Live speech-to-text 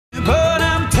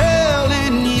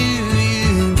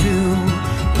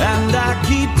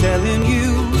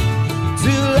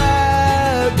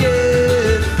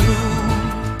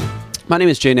My name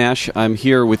is Jay Nash. I'm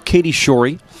here with Katie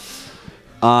Shorey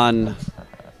on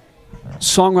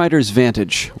Songwriters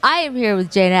Vantage. I am here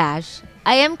with Jay Nash.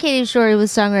 I am Katie Shorey with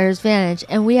Songwriters Vantage,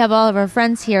 and we have all of our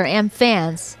friends here and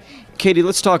fans. Katie,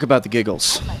 let's talk about the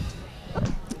giggles.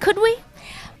 Could we?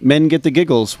 Men get the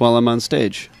giggles while I'm on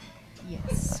stage.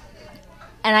 Yes.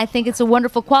 And I think it's a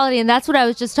wonderful quality, and that's what I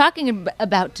was just talking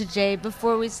about to Jay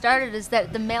before we started, is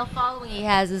that the male following he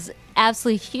has is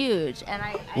absolutely huge. And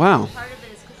I Wow. think part of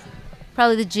it is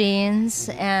probably the jeans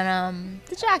and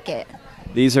the jacket.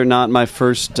 These are not my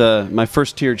first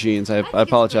tier jeans. I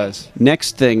apologize.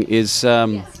 Next thing is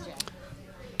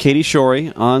Katie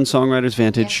Shorey on Songwriters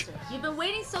Vantage. Yes, you've been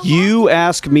waiting so long. You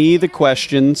ask me the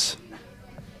questions.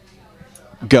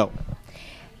 Go.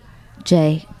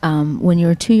 Jay, when you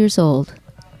were 2 years old,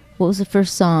 what was the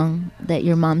first song that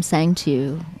your mom sang to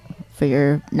you for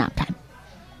your nap time?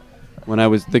 When I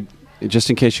was just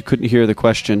in case you couldn't hear the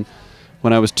question,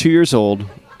 when I was 2 years old,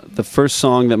 the first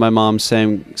song that my mom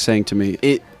sang to me,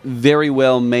 it very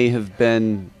well may have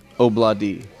been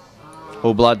Obladi,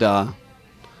 Oblada,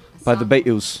 by the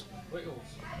Beatles.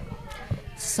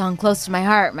 It's a song close to my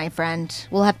heart, my friend.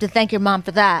 We'll have to thank your mom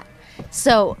for that.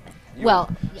 So,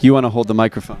 well, You want to hold the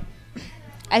microphone?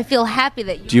 I feel happy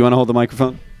that you... Do you want to hold the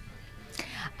microphone?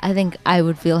 I think I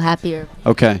would feel happier.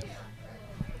 Okay.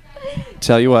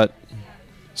 Tell you what,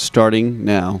 starting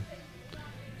now,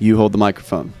 you hold the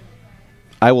microphone.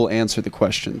 I will answer the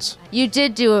questions. You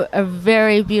did do a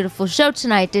very beautiful show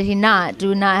tonight, did he not? Do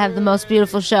we not have the most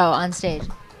beautiful show on stage?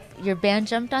 Your band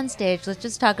jumped on stage. Let's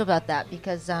just talk about that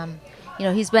because, you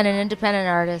know, he's been an independent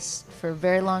artist for a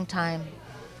very long time,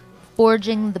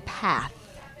 forging the path.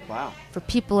 Wow. For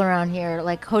people around here,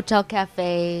 like Hotel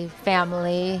Cafe,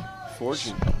 Family.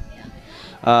 Forging.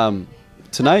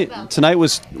 Tonight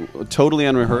was totally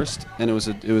unrehearsed, and it was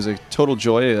a total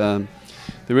joy.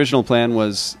 The original plan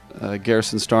was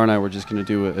Garrison Starr and I were just going to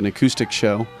do an acoustic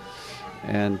show,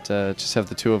 and just have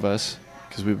the two of us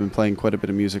because we've been playing quite a bit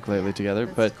of music lately together.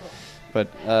 But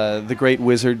the great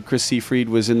wizard Chris Seafried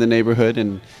was in the neighborhood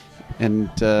and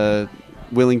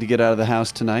willing to get out of the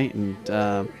house tonight,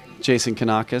 and Jason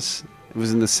Kanakis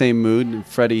was in the same mood, and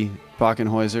Freddie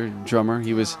Bachenhäuser, drummer,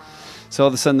 he was. So all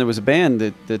of a sudden there was a band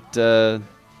that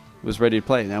was ready to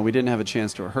play. Now we didn't have a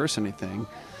chance to rehearse anything.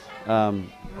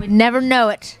 We'd never know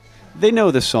it. They know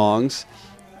the songs.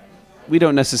 We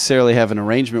don't necessarily have an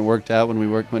arrangement worked out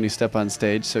when you step on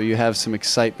stage. So you have some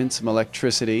excitement, some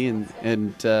electricity,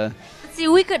 and See,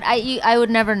 we could. I would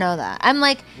never know that. I'm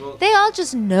like, they all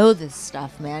just know this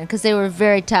stuff, man, because they were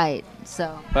very tight.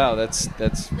 So. Wow, that's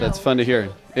fun to hear.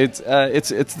 It's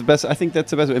the best. I think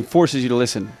that's the best. It forces you to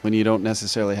listen when you don't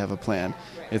necessarily have a plan.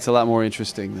 It's a lot more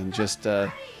interesting than just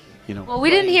you know. Well, we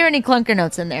didn't hear any clunker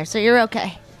notes in there, so you're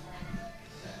okay.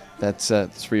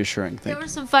 That's reassuring. There were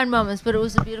some fun moments, but it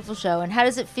was a beautiful show. And how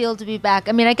does it feel to be back?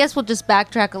 I mean, I guess we'll just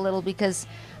backtrack a little because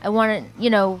I want to,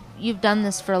 you know, you've done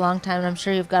this for a long time, and I'm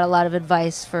sure you've got a lot of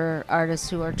advice for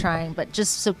artists who are trying. But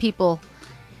just so people,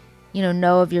 you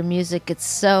know of your music, it's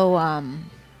so,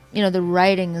 you know, the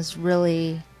writing is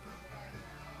really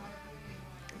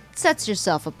sets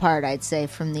yourself apart, I'd say,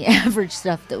 from the average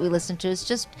stuff that we listen to. It's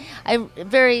just a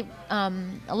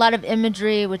lot of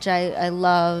imagery, which I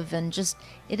love, and just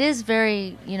it is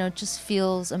very, you know, just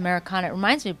feels Americana. It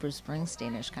reminds me of Bruce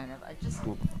Springsteen-ish kind of.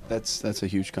 Well, that's a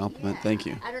huge compliment. Thank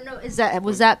you. I don't know.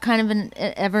 Was that kind of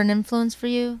ever an influence for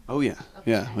you? Oh yeah,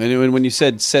 yeah. And when you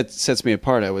said sets me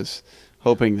apart, I was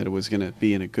hoping that it was going to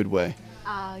be in a good way.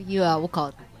 We'll call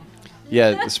it.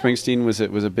 Yeah, Springsteen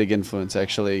was a big influence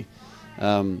actually.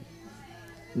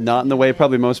 Not in the way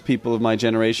probably most people of my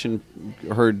generation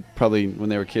heard. Probably when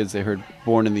they were kids, they heard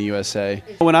 "Born in the USA."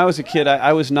 When I was a kid,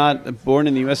 I was not "Born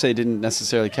in the USA." Didn't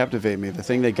necessarily captivate me. The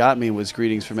thing that got me was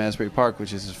 "Greetings from Asbury Park,"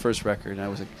 which is his first record. And I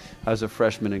was a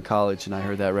freshman in college, and I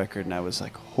heard that record, and I was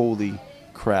like, "Holy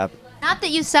crap!" Not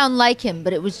that you sound like him,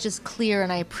 but it was just clear,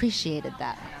 and I appreciated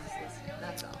that.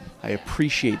 I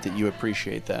appreciate that you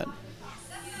appreciate that.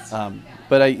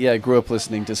 But I grew up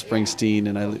listening to Springsteen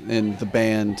and the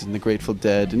band and the Grateful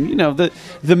Dead and, you know,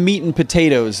 the meat and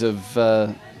potatoes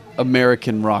of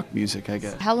American rock music, I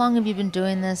guess. How long have you been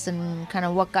doing this, and kind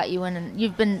of what got you in? And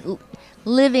you've been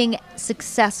living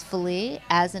successfully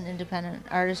as an independent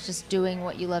artist, just doing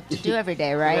what you love to do every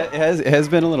day, right? It has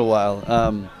been a little while.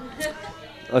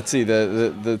 Let's see,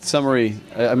 the summary.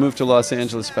 I moved to Los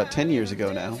Angeles about 10 years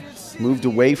ago now. Moved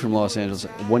away from Los Angeles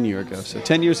 1 year ago. So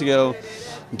 10 years ago,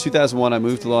 in 2001, I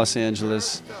moved to Los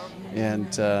Angeles,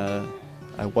 and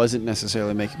I wasn't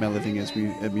necessarily making my living as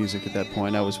music at that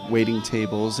point. I was waiting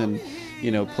tables and,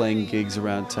 you know, playing gigs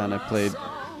around town. I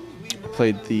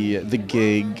played the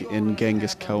Gig and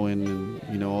Genghis Cohen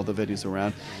and all the venues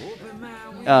around.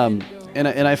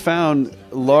 And I found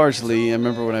largely, I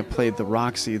remember when I played the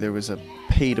Roxy, there was a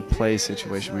pay-to-play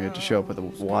situation where you had to show up with a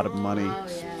wad of money.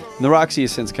 And the Roxy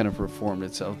has since kind of reformed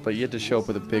itself, but you had to show up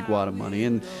with a big wad of money.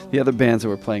 And the other bands that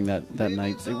were playing that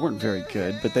night, they weren't very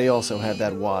good, but they also had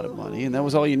that wad of money. And that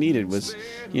was all you needed was,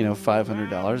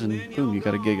 $500, and boom, you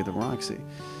got a gig at the Roxy.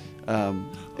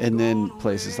 And then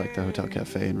places like the Hotel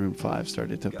Cafe and Room 5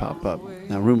 started to pop up.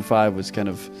 Now, Room 5 was kind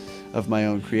of my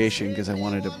own creation because I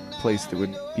wanted a place that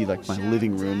would be like my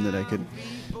living room that I could...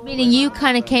 Meaning you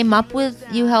kind of came up with,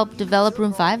 you helped develop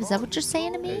Room 5? Is that what you're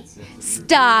saying to me?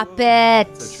 Stop it!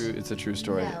 It's a true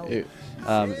story. It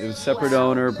was separate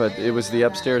owner, but it was the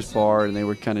upstairs bar, and they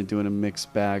were kind of doing a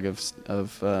mixed bag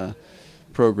of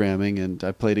programming, and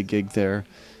I played a gig there.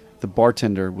 The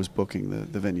bartender was booking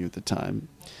the venue at the time.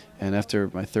 And after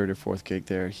my third or fourth gig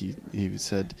there, he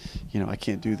said, I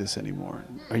can't do this anymore.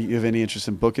 You have any interest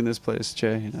in booking this place,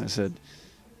 Jay? And I said,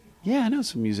 yeah, I know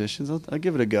some musicians. I'll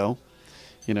give it a go.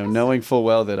 Knowing full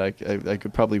well that I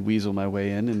could probably weasel my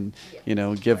way in and,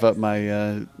 give up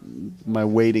my my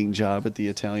waiting job at the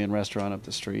Italian restaurant up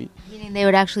the street. Meaning they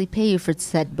would actually pay you for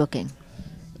said booking?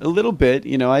 A little bit.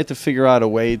 I had to figure out a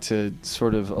way to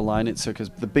sort of align it. So, because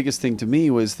the biggest thing to me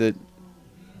was that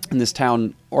in this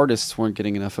town, artists weren't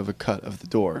getting enough of a cut of the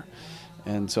door.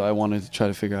 And so I wanted to try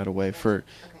to figure out a way for,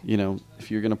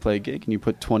 if you're going to play a gig and you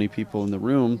put 20 people in the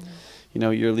room,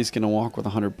 you're at least going to walk with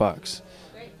 $100.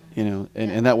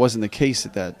 And that wasn't the case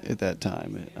at that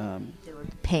time. They were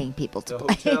paying people to the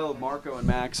play. Hotel, Marco and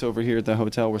Max over here at the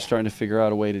hotel were starting to figure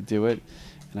out a way to do it.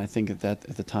 And I think at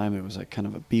the time it was like kind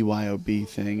of a BYOB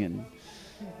thing, and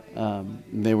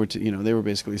they were they were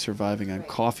basically surviving on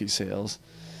coffee sales.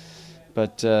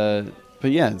 But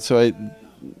yeah, so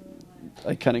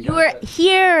I kind of... You were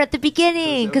here at the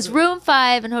beginning, because Room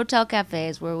 5 and Hotel Cafe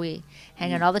is where we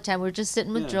hang out all the time. We were just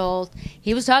sitting with Joel.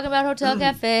 He was talking about Hotel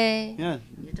Cafe. Yeah.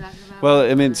 You're talking about... Well,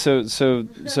 I mean, so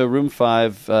Room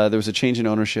 5, there was a change in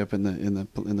ownership in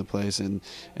the place, and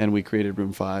we created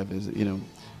Room 5. As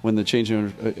when the change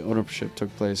in ownership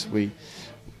took place, we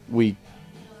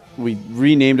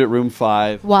renamed it Room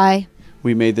 5. Why?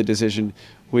 We made the decision.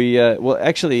 Well,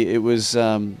 actually, it was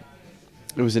a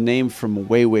name from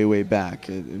way back.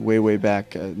 Way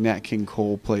back, Nat King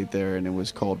Cole played there, and it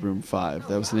was called Room 5.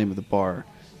 That was the name of the bar,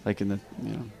 like in the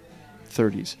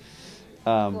 30s.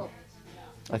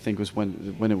 I think was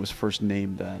when it was first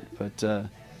named that. But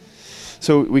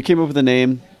so we came up with a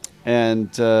name,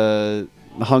 and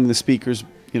hung the speakers.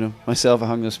 Myself, I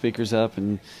hung the speakers up,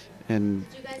 and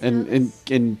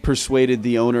persuaded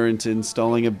the owner into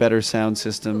installing a better sound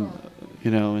system.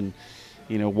 And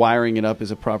wiring it up as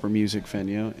a proper music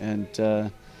venue, and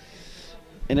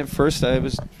at first I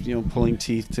was pulling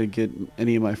teeth to get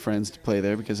any of my friends to play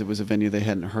there because it was a venue they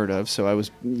hadn't heard of. So I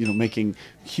was making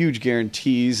huge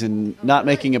guarantees and not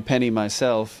making a penny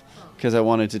myself because I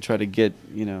wanted to try to get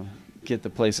the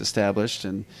place established,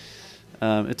 and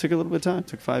it took a little bit of time. It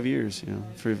took 5 years,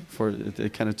 for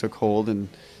it kind of took hold, and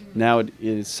now it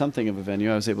is something of a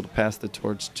venue. I was able to pass the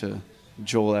torch to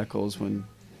Joel Eccles when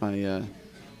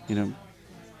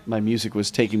my music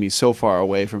was taking me so far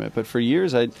away from it. But for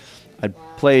years, I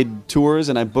played tours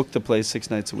and I booked the place 6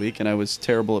 nights a week, and I was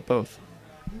terrible at both.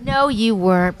 No, you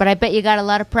weren't, but I bet you got a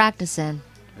lot of practice in.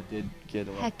 I did get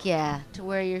a lot. Heck yeah, to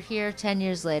where you're here 10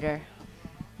 years later,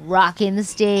 rocking the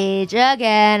stage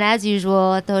again, as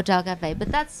usual, at the Hotel Cafe.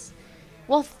 But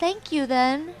well, thank you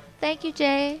then. Thank you,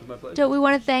 Jay. Don't we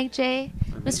want to thank Jay,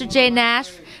 Mr. Jay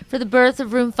Nash, for the birth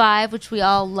of Room 5, which we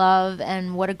all love,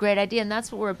 and what a great idea. And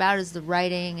that's what we're about, is the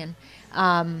writing. And,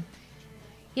 how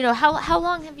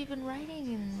long have you been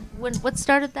writing, and what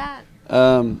started that?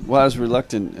 Well, I was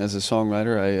reluctant as a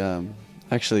songwriter. I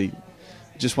actually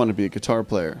just wanted to be a guitar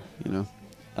player,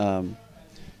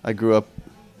 I grew up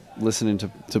listening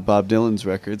to Bob Dylan's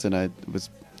records, and I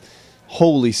was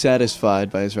wholly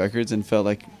satisfied by his records and felt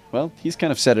like, well, he's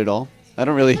kind of said it all. I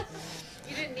don't really...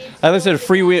 I listened to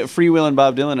Freewheelin'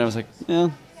 Bob Dylan, and I was like, yeah,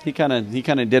 he kind of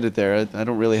did it there. I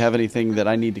don't really have anything that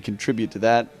I need to contribute to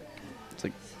that. It's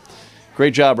like,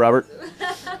 great job, Robert.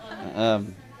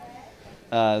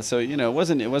 So it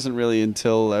wasn't really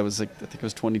until I was I think I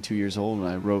was 22 years old when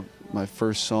I wrote my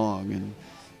first song,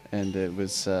 and it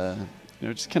was it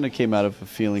just kind of came out of a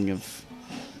feeling of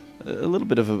a little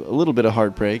bit of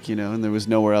heartbreak, and there was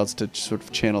nowhere else to sort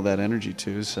of channel that energy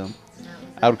to. So,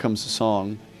 out comes the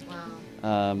song.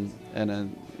 And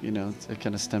it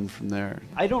kind of stemmed from there.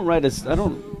 I don't write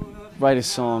a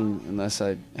song unless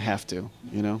I have to.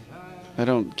 I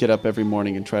don't get up every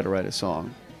morning and try to write a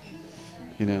song.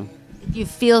 If you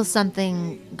feel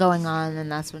something going on, then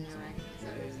that's when you're ready.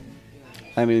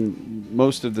 I mean,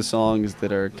 most of the songs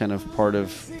that are kind of part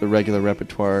of the regular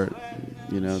repertoire,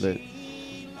 that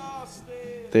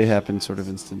they happen sort of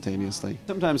instantaneously.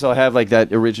 Sometimes I'll have like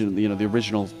that original, the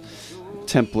original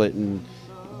template, and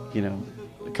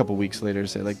a couple weeks later,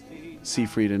 say like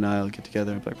Seafried and I'll get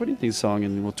together and be like, what do you think of the song?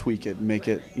 And we'll tweak it, make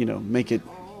it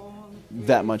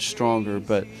that much stronger.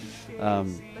 But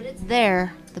it's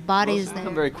there. The body is there.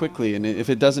 Come very quickly, and if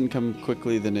it doesn't come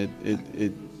quickly, then it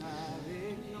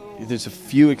there's a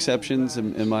few exceptions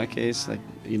in my case. Like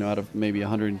out of maybe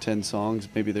 110 songs,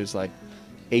 maybe there's like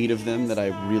 8 of them that I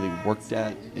really worked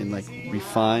at and like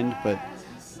refined, but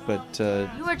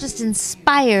you are just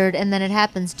inspired, and then it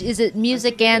happens. Is it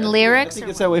music and lyrics? I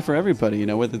think it's that way for everybody.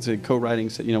 Whether it's a co-writing,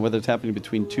 whether it's happening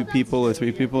between 2 people or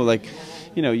 3 people. Like,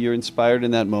 you're inspired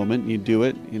in that moment. You do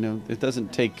it. It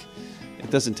doesn't take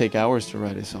hours to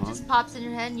write a song. It just pops in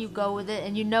your head, and you go with it,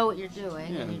 and you know what you're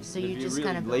doing. Yeah. So if you just really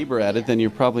kind of labor at it, then you're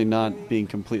probably not being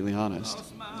completely honest.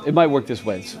 It might work this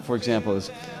way. For example,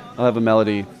 I'll have a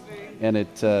melody, and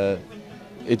it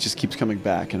just keeps coming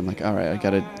back, and I'm like, all right, I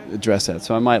got to address that.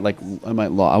 So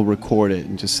I'll record it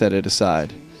and just set it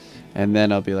aside, and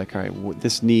then I'll be like, all right,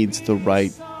 this needs the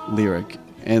right lyric,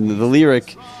 and the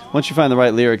lyric, once you find the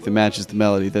right lyric that matches the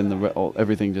melody, then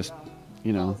everything just,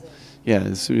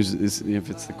 as soon as if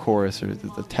it's the chorus or the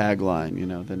tagline,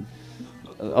 then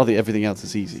everything else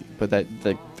is easy. But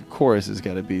the chorus has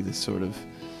got to be this sort of,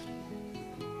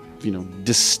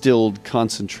 distilled,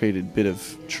 concentrated bit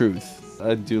of truth.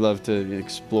 I do love to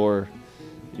explore,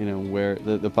 where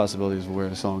the possibilities of where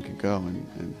a song could go,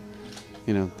 and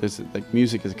there's like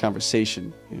music is a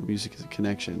conversation, music is a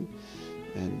connection,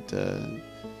 and you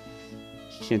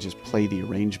can't just play the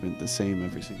arrangement the same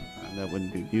every single time. That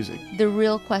wouldn't be music. The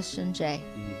real question, Jay,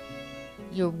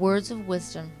 your words of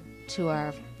wisdom to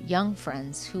our young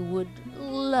friends who would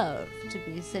love to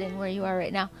be sitting where you are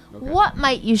right now. Okay. What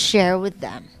might you share with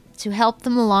them to help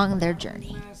them along their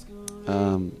journey?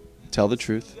 Tell the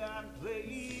truth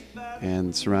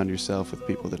and surround yourself with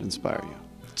people that inspire you.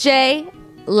 Jay,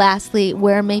 lastly,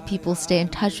 where may people stay in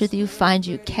touch with you, find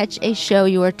you, catch a show?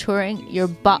 You are touring your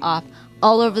butt off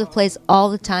all over the place all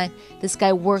the time. This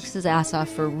guy works his ass off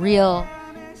for real.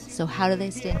 So how do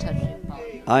they stay in touch with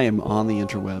you? I am on the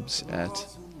interwebs it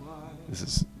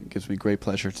gives me great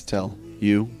pleasure to tell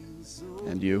you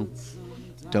and you,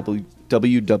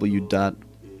 www.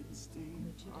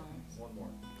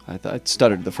 I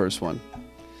stuttered the first one.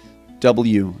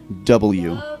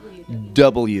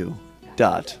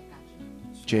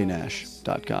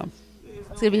 www.jnash.com. It's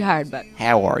going to be hard, but...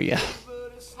 How are you?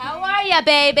 How are you,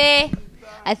 baby?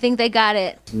 I think they got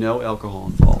it. No alcohol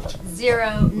involved.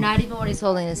 0. Not even what he's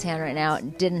holding in his hand right now.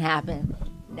 It didn't happen.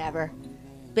 Never.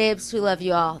 Babes, we love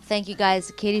you all. Thank you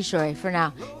guys. Katie Shorey for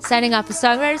now. Signing off with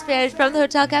Songwriters Vantage from the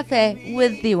Hotel Cafe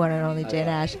with the one and only Jay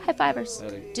Nash. High fivers.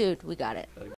 Dude, we got it.